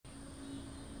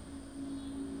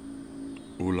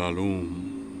Ulalume.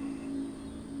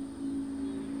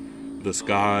 The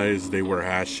skies, they were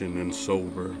ashen and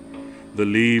sober. The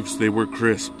leaves, they were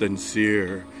crisp and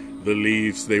sere. The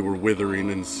leaves, they were withering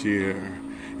and sere.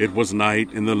 It was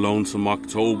night in the lonesome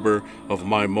October of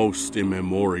my most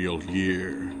immemorial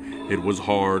year. It was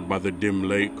hard by the dim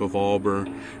lake of Auber,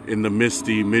 in the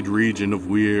misty mid-region of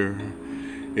Weir.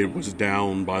 It was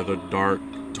down by the dark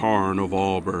tarn of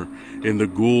Auber, in the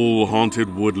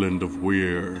ghoul-haunted woodland of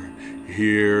Weir.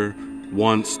 Here,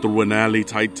 once through an alley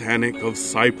titanic of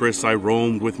cypress I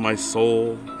roamed with my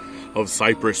soul, of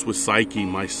cypress with Psyche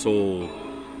my soul.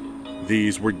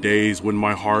 These were days when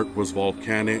my heart was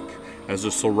volcanic, as the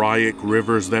Soraic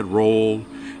rivers that roll,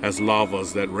 as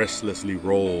lavas that restlessly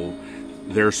roll,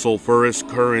 their sulphurous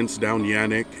currents down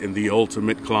Yannick in the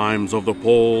ultimate climbs of the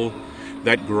pole,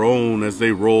 that groan as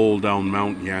they roll down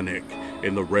Mount Yannick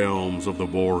in the realms of the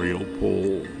boreal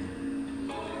pole.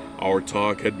 Our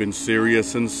talk had been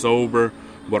serious and sober,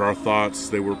 but our thoughts,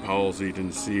 they were palsied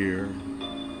and sere.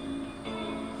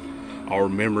 Our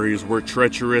memories were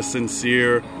treacherous and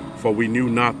sere, for we knew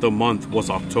not the month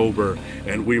was October,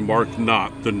 and we marked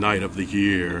not the night of the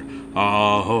year.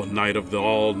 Ah, night of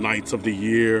all nights of the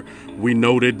year, we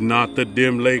noted not the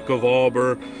dim lake of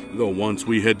Auber, though once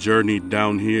we had journeyed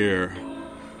down here.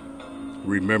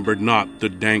 Remembered not the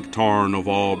dank tarn of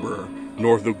Auber,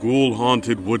 nor the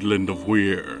ghoul-haunted woodland of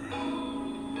Weir.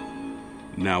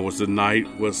 Now as the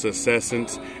night was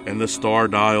incessant, and the star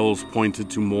dials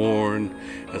pointed to morn,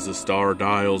 as the star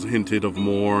dials hinted of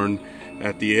morn,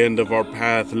 at the end of our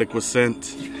path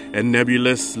liquescent, and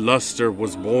nebulous luster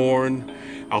was born,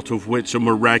 out of which a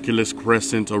miraculous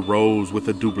crescent arose with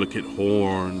a duplicate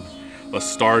horn.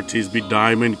 Astartes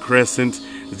bediamonded crescent,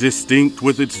 distinct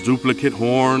with its duplicate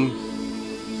horn.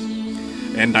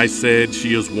 And I said,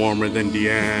 she is warmer than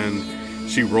Diane.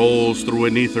 She rolls through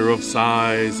an ether of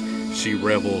sighs. She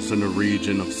revels in a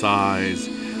region of sighs.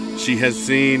 She has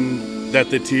seen that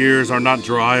the tears are not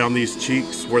dry on these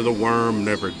cheeks where the worm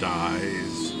never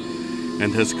dies,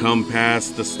 and has come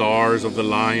past the stars of the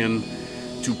lion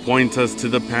to point us to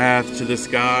the path to the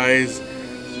skies,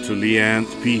 to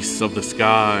Leanth peace of the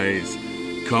skies.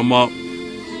 Come up,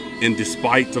 in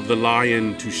despite of the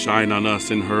lion, to shine on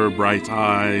us in her bright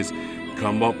eyes.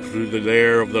 Come up through the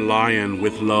lair of the lion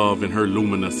with love in her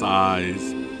luminous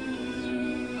eyes.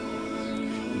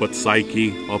 But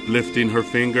Psyche, uplifting her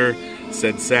finger,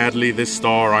 said sadly, this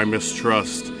star I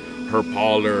mistrust. Her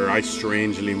pallor I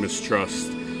strangely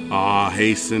mistrust. Ah,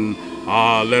 hasten,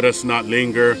 ah, let us not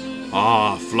linger.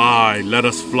 Ah, fly, let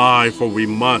us fly, for we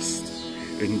must.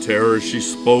 In terror she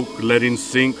spoke, letting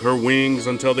sink her wings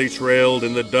until they trailed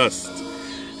in the dust.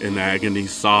 In agony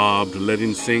sobbed,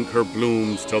 letting sink her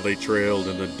plumes till they trailed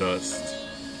in the dust.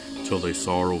 Till they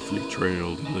sorrowfully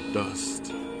trailed in the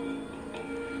dust.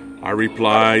 I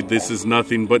replied, this is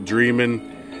nothing but dreaming.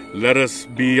 Let us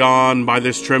be on by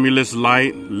this tremulous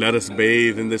light. Let us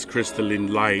bathe in this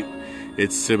crystalline light.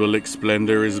 Its symbolic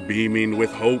splendor is beaming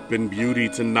with hope and beauty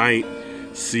tonight.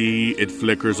 See, it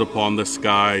flickers upon the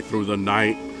sky through the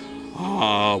night.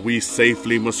 Ah, we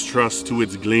safely must trust to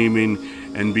its gleaming,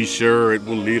 and be sure it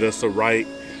will lead us aright.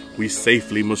 We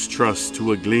safely must trust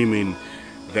to a gleaming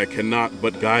that cannot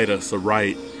but guide us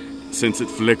aright, since it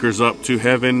flickers up to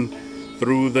heaven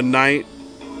through the night.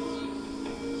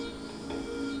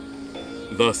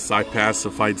 Thus I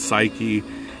pacified Psyche,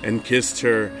 and kissed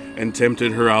her, and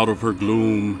tempted her out of her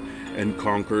gloom, and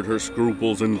conquered her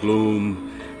scruples and gloom.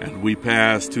 And we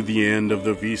passed to the end of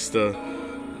the vista,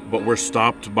 but were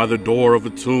stopped by the door of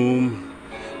a tomb,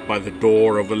 by the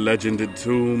door of a legended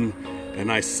tomb.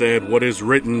 And I said, what is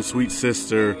written, sweet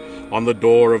sister, on the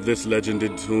door of this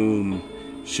legended tomb?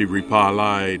 She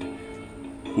replied,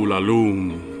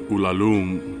 Ulalume,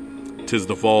 Ulalume, 'tis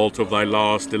the vault of thy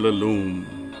lost Ulalume.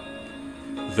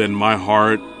 Then my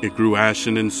heart, it grew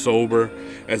ashen and sober,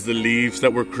 as the leaves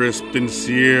that were crisped and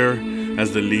sere,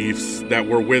 as the leaves that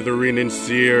were withering and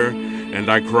sere, and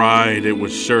I cried it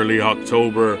was surely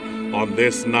October, on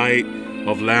this night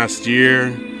of last year,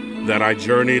 that I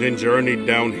journeyed and journeyed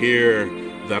down here,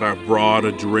 that I brought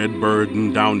a dread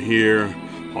burden down here,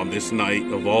 on this night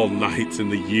of all nights in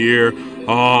the year.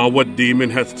 Ah, what demon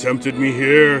hath tempted me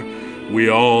here? We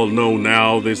all know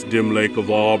now this dim lake of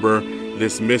Auber,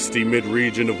 this misty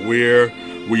mid-region of Weir.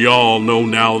 We all know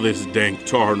now this dank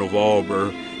tarn of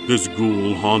Auber, this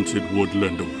ghoul-haunted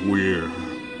woodland of Weir.